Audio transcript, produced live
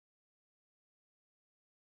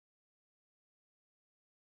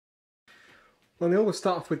Well, Neil, we'll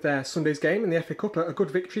start off with Sunday's game in the FA Cup, a good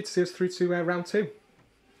victory to see us through to round two.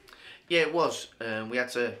 Yeah, it was. We had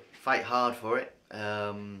to fight hard for it,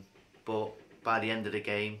 but by the end of the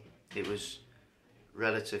game, it was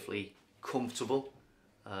relatively comfortable.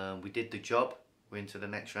 We did the job. We're into the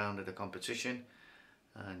next round of the competition,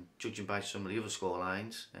 and judging by some of the other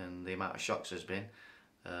scorelines and the amount of shocks there's been,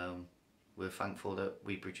 we're thankful that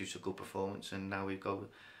we produced a good performance, and now we go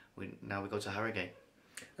to Harrogate.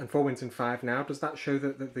 And 4 wins in 5 now. Does that show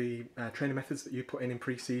that the training methods that you put in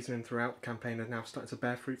pre-season and throughout the campaign are now starting to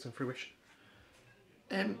bear fruits and fruition?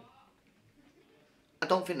 I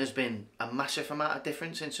don't think there's been a massive amount of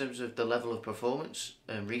difference in terms of the level of performance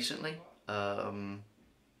recently. The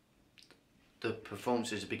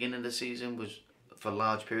performances at the beginning of the season was, for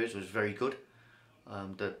large periods, was very good.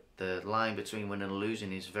 The line between winning and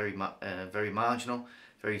losing is very marginal,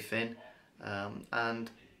 very thin,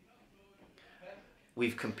 and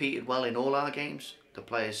we've competed well in all our games. The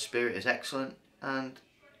players' spirit is excellent, and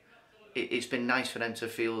it's been nice for them to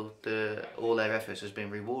feel all their efforts has been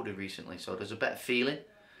rewarded recently. So there's a better feeling,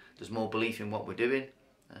 there's more belief in what we're doing,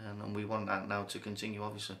 and we want that now to continue,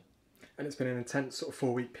 obviously. And it's been an intense sort of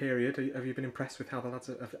 4-week period. Have you been impressed with how the lads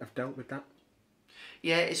have dealt with that?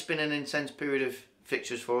 Yeah, it's been an intense period of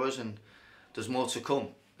fixtures for us, and there's more to come.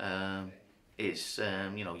 It's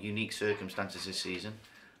unique circumstances this season,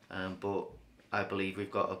 but I believe we've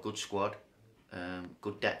got a good squad,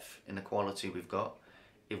 good depth in the quality we've got.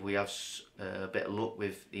 If we have a bit of luck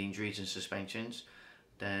with the injuries and suspensions,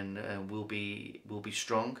 then we'll be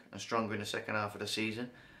strong and stronger in the second half of the season,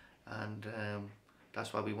 and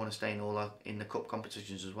that's why we want to stay in the cup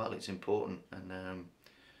competitions as well. It's important, and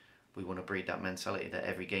we want to breed that mentality that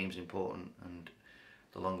every game's important, and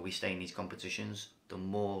the longer we stay in these competitions, the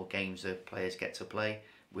more games the players get to play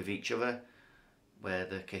with each other, where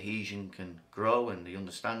the cohesion can grow and the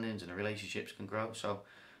understandings and the relationships can grow. So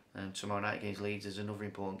tomorrow night against Leeds is another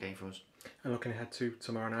important game for us. And looking ahead to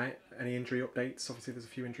tomorrow night, any injury updates? Obviously there's a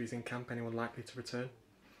few injuries in camp. Anyone likely to return?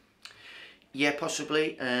 Yeah,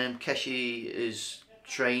 possibly. Keshi is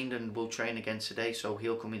trained and will train again today, so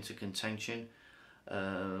he'll come into contention.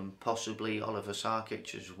 Possibly Oliver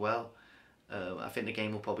Sarkic as well. I think the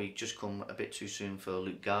game will probably just come a bit too soon for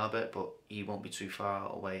Luke Garbutt, but he won't be too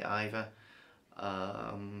far away either.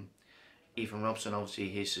 Ethan Robson, obviously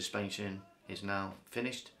his suspension is now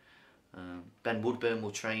finished. Ben Woodburn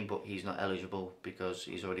will train, but he's not eligible because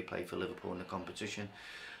he's already played for Liverpool in the competition.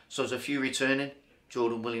 So there's a few returning.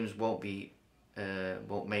 Jordan Williams won't make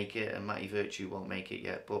it, and Matty Virtue won't make it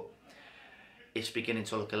yet, but it's beginning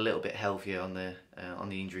to look a little bit healthier on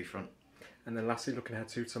the injury front. And then lastly, looking ahead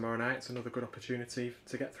to tomorrow night, it's another good opportunity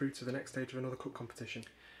to get through to the next stage of another cup competition.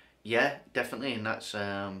 Yeah, definitely, and that's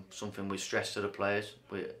something we stress to the players.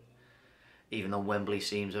 Even though Wembley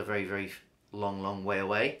seems a very, very long way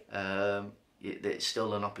away, it's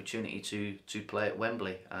still an opportunity to play at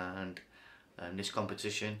Wembley, and this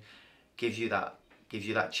competition gives you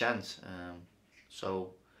that chance.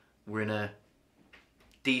 So we're in a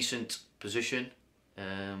decent position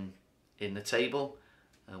in the table.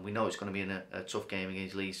 We know it's going to be a tough game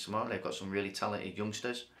against Leeds tomorrow. They've got some really talented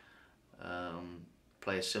youngsters,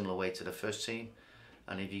 play a similar way to the first team,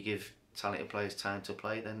 and if you give talented players time to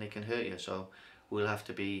play, then they can hurt you. So we'll have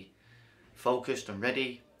to be focused and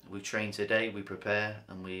ready. We train today, we prepare,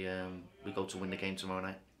 and we go to win the game tomorrow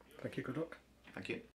night. Thank you, good luck. Thank you.